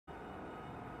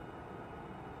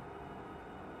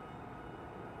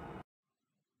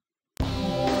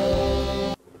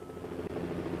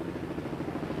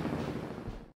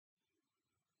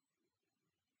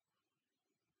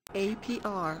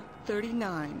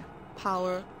APR-39,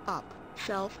 power up,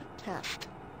 self-test,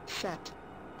 set,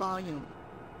 volume,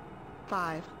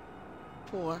 5,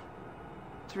 4,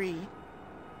 3,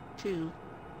 2,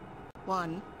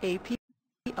 1,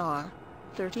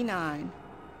 APR-39,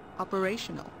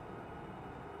 operational.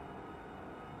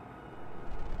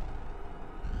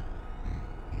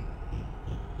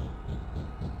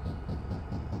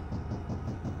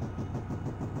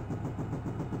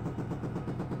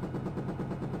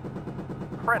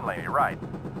 Friendly, right.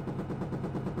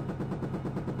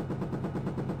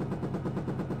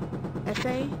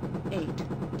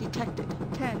 SA-8, detected,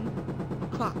 10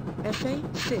 o'clock.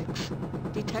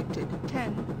 SA-6, detected,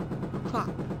 10 o'clock.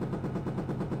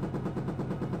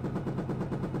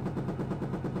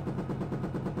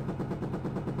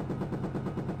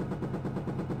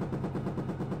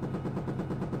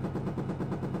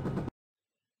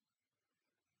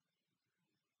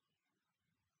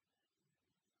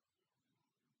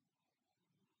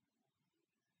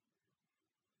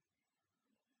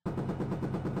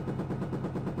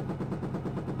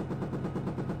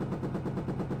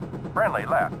 Friendly,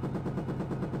 left.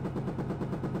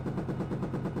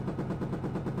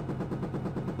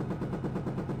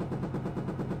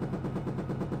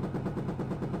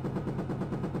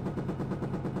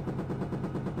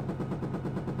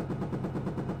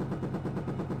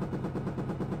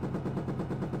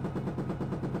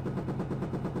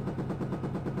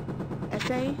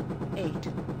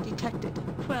 SA-8, detected,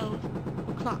 12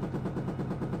 o'clock.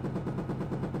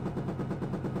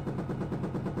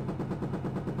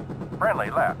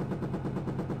 Friendly, left.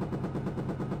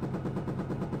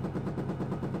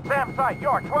 Sam site,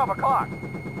 you're 12 o'clock.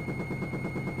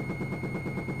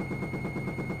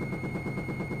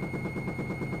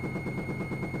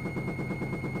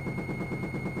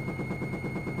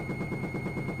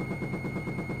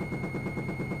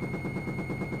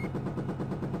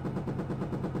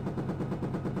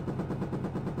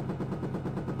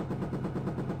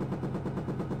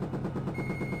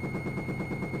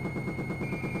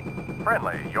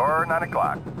 Friendly, you're 9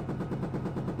 o'clock.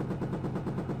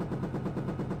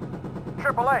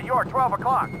 AAA, you're 12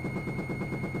 o'clock.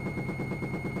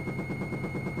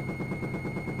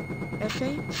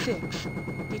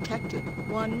 SA-6, detected,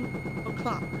 1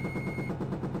 o'clock.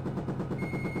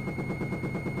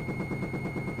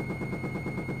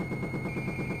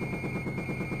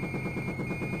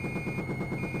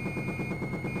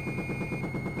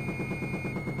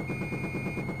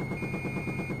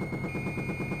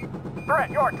 Threat,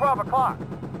 you're 12 o'clock.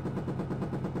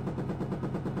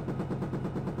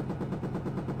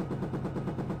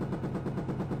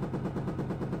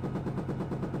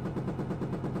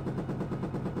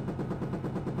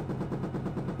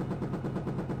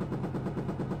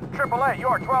 AAA,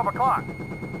 you're 12 o'clock.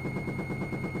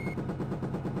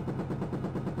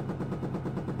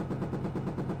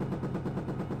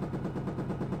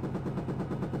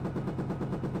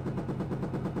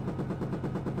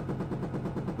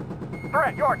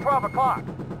 Threat, you're 12 o'clock.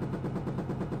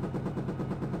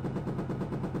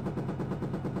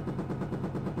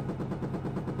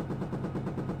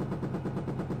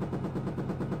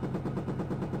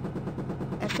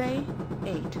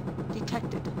 SA-8,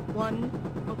 detected, 1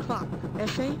 o'clock.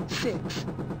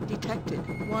 SA-6, detected,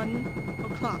 1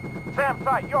 o'clock. Sam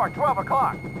site, you're 12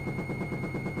 o'clock.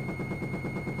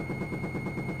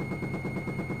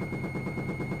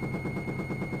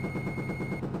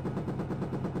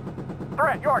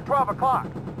 Threat, you're 12 o'clock.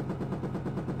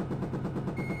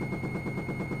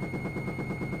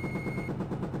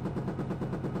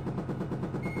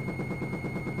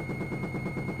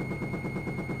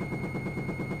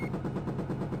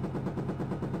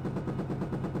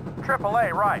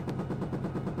 AAA, right.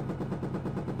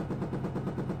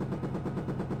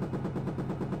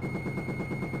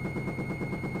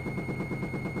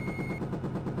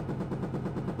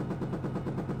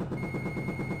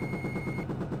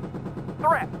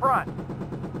 Threat, front.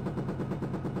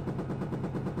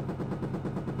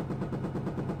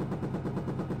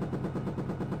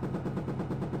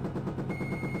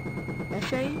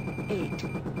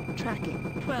 SA-8,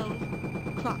 tracking,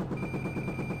 12 o'clock.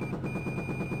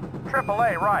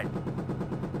 AAA, right.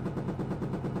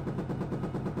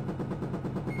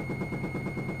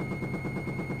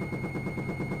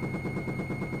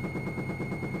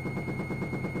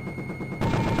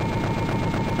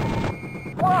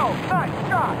 Whoa, nice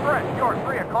shot! Threat, you're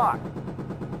 3 o'clock.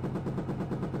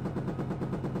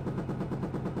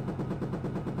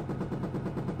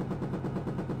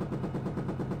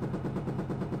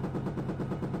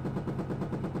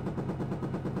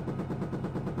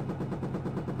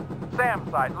 Sam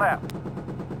side, left.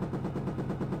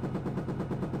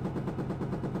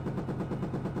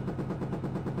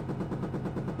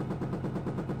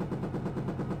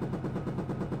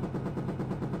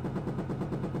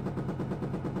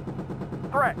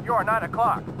 Threat, you're 9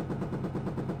 o'clock.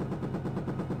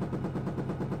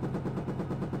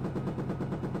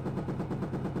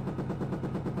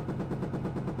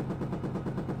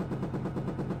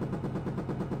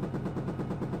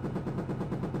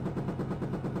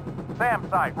 SAM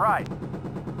site, right.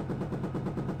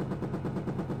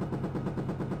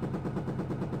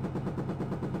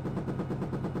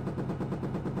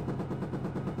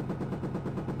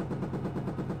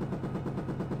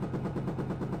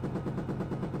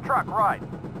 Truck, right.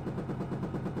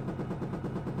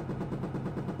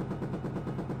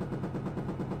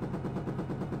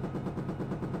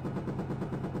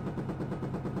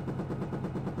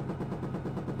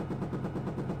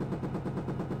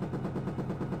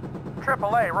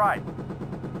 AAA, right.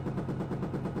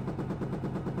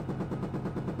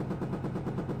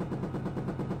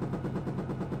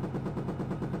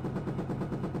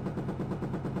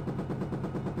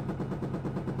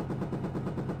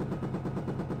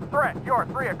 Threat, you're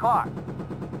 3 o'clock.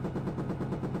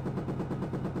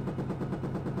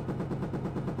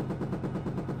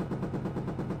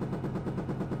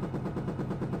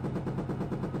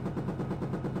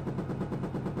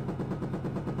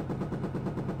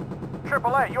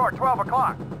 AAA, you're 12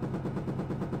 o'clock.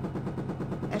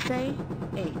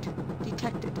 SA-8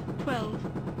 detected 12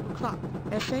 o'clock.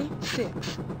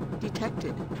 SA-6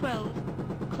 detected 12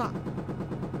 o'clock.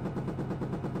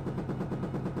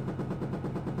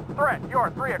 Threat, you're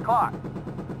 3 o'clock.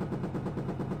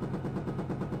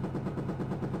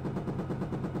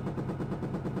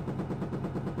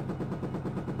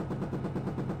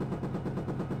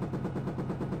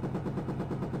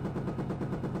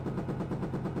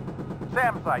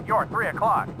 SAM site, you're 3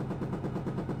 o'clock.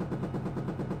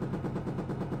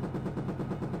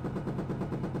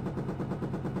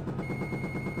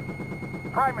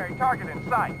 Primary target in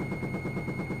sight.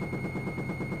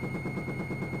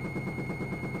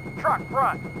 Truck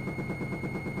front.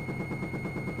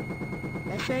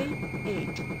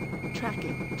 SA-8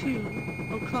 tracking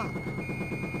 2 o'clock.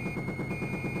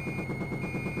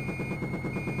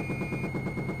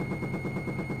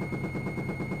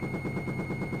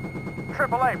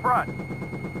 AAA front.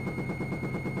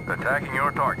 Attacking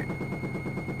your target.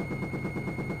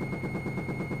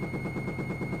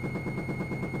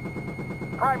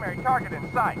 Primary target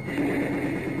in sight.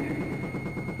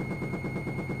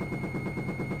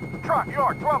 Truck,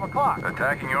 you're 12 o'clock.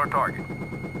 Attacking your target.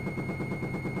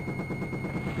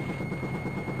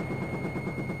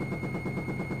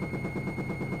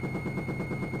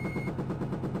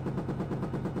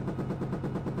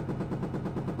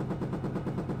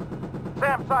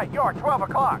 SAM site, you're 12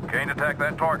 o'clock. Can't attack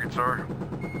that target, sir.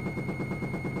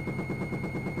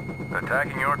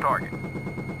 Attacking your target.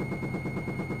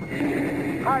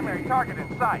 Primary target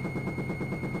in sight.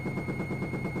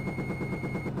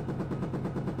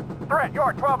 Threat,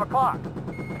 you're 12 o'clock.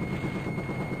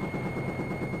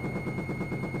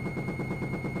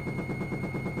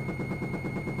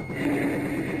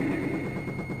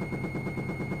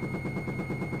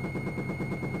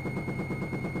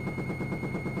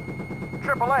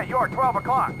 AAA, you're 12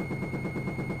 o'clock.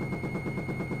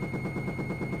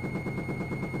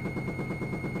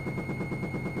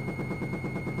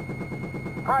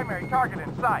 Primary target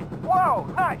in sight. Whoa,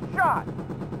 nice shot!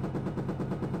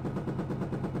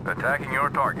 Attacking your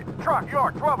target. Truck,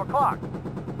 you're 12 o'clock.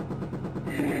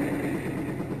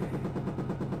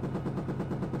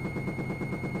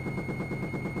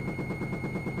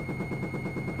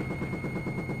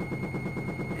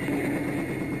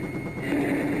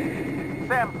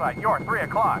 SAM site, you're 3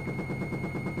 o'clock.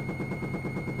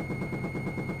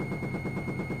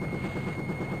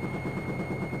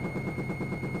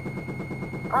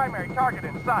 Primary target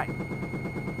in sight.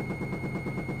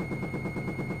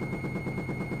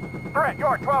 Threat,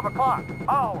 you're 12 o'clock.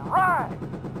 All right!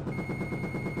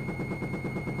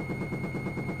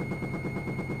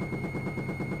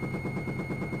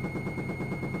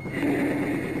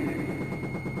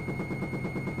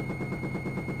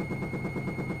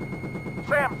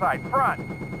 SAM site, front.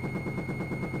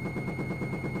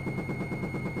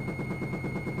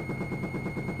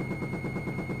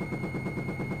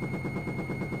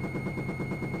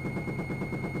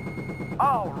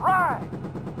 All right!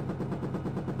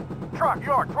 Truck,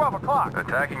 you're 12 o'clock.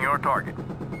 Attacking your target.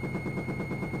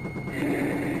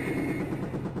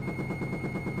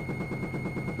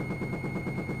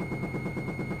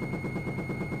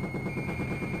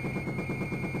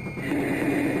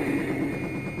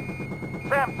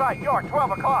 SAM site, you're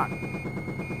 12 o'clock.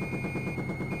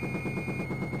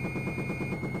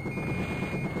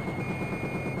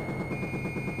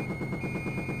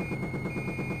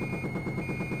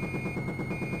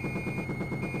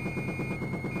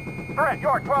 Threat,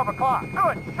 you're 12 o'clock.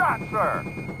 Good shot, sir.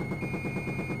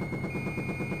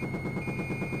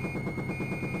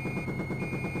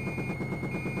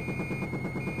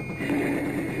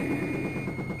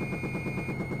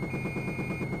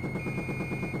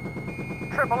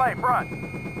 AAA front.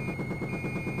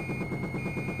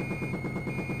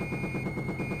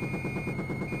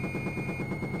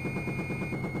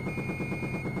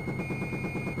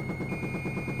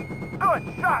 Good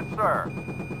shot, sir.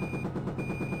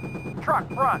 Truck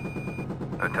front.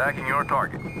 Attacking your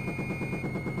target.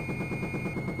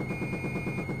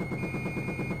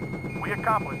 We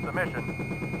accomplished the mission.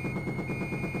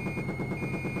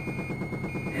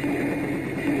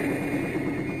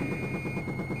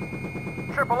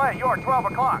 AAA, you're 12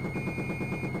 o'clock.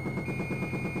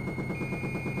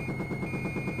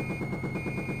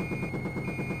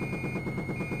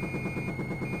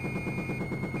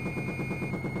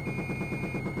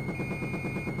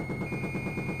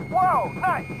 Whoa,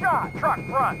 nice shot! Truck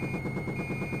front.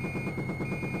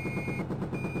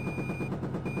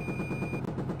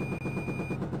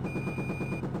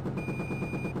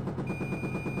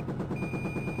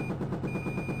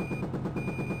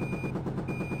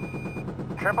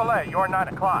 AAA, you're 9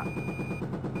 o'clock.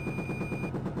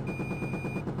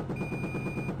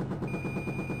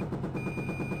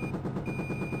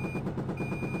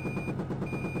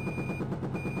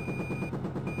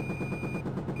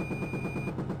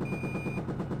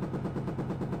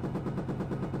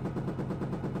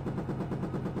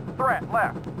 Threat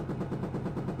left.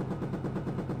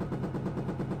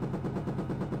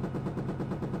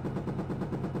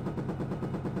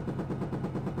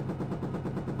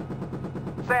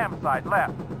 Sam side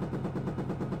left.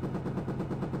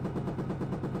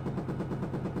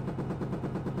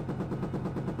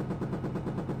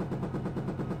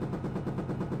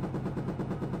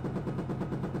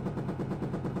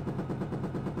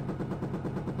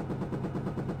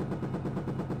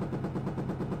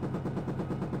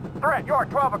 Threat, you're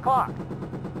 12 o'clock.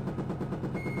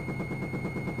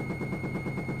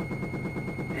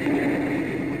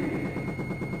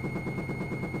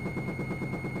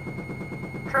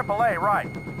 AAA right.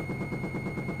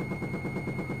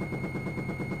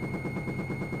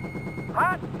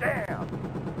 Hot damn!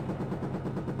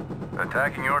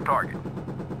 Attacking your target.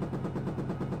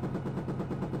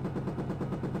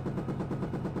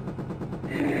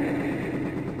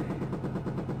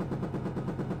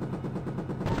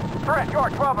 Threat, you're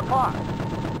 12 o'clock.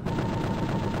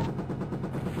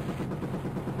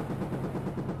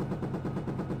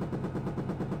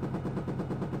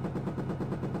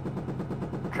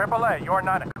 AAA, you're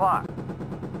 9 o'clock.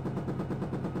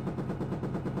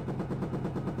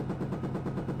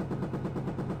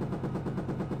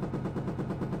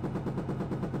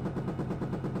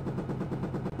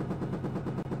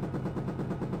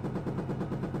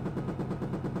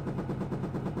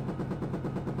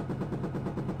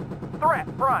 Threat,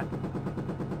 front.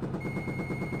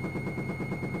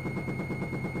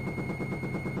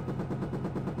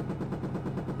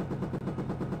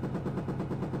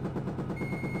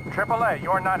 AAA,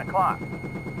 you're 9 o'clock.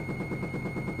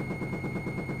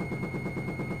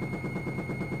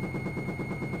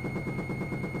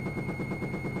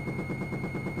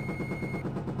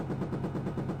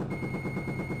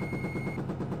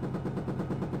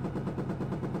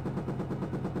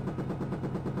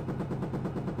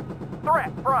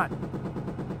 Threat, front.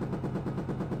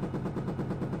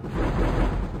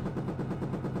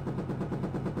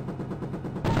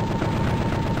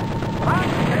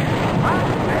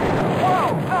 Whoa,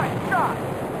 nice shot!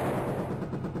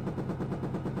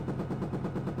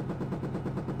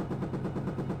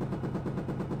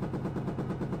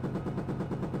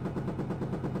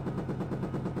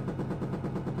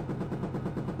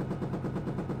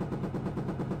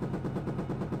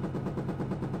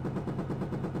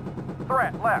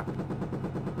 Threat left.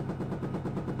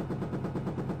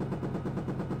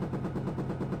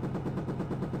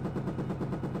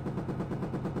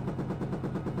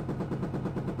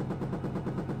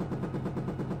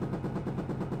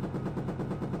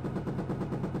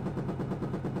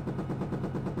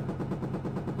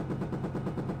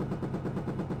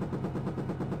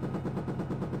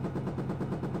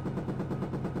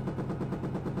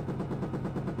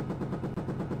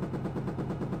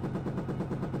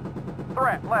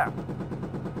 Threat left.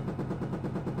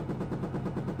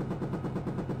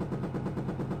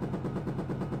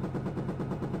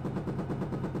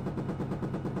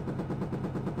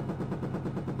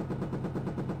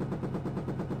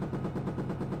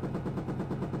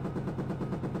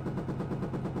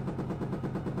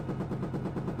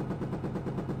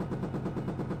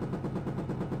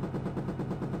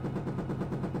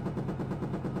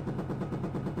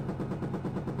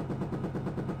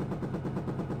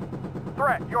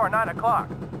 Threat, you're 9 o'clock.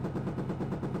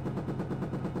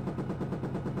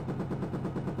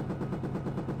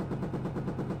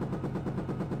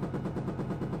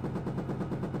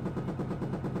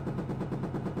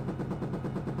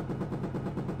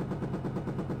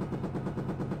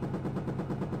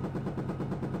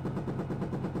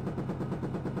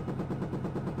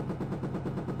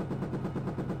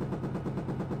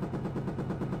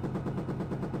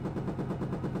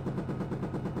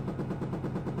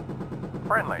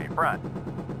 Friendly, front.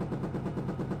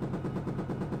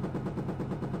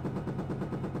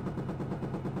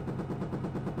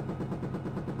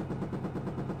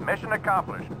 Mission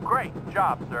accomplished. Great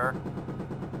job, sir.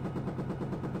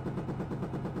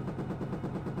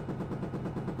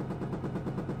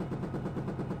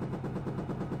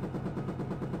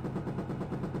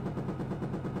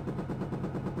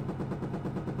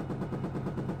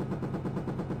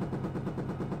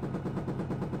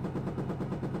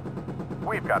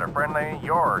 We've got a friendly.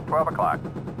 You're 12 o'clock.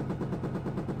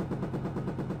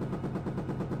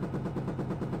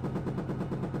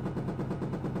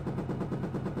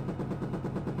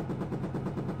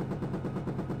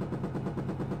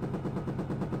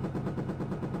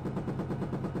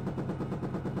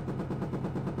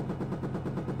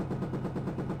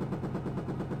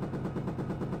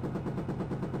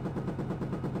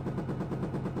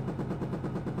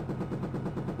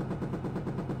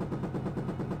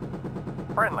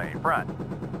 Friendly, front.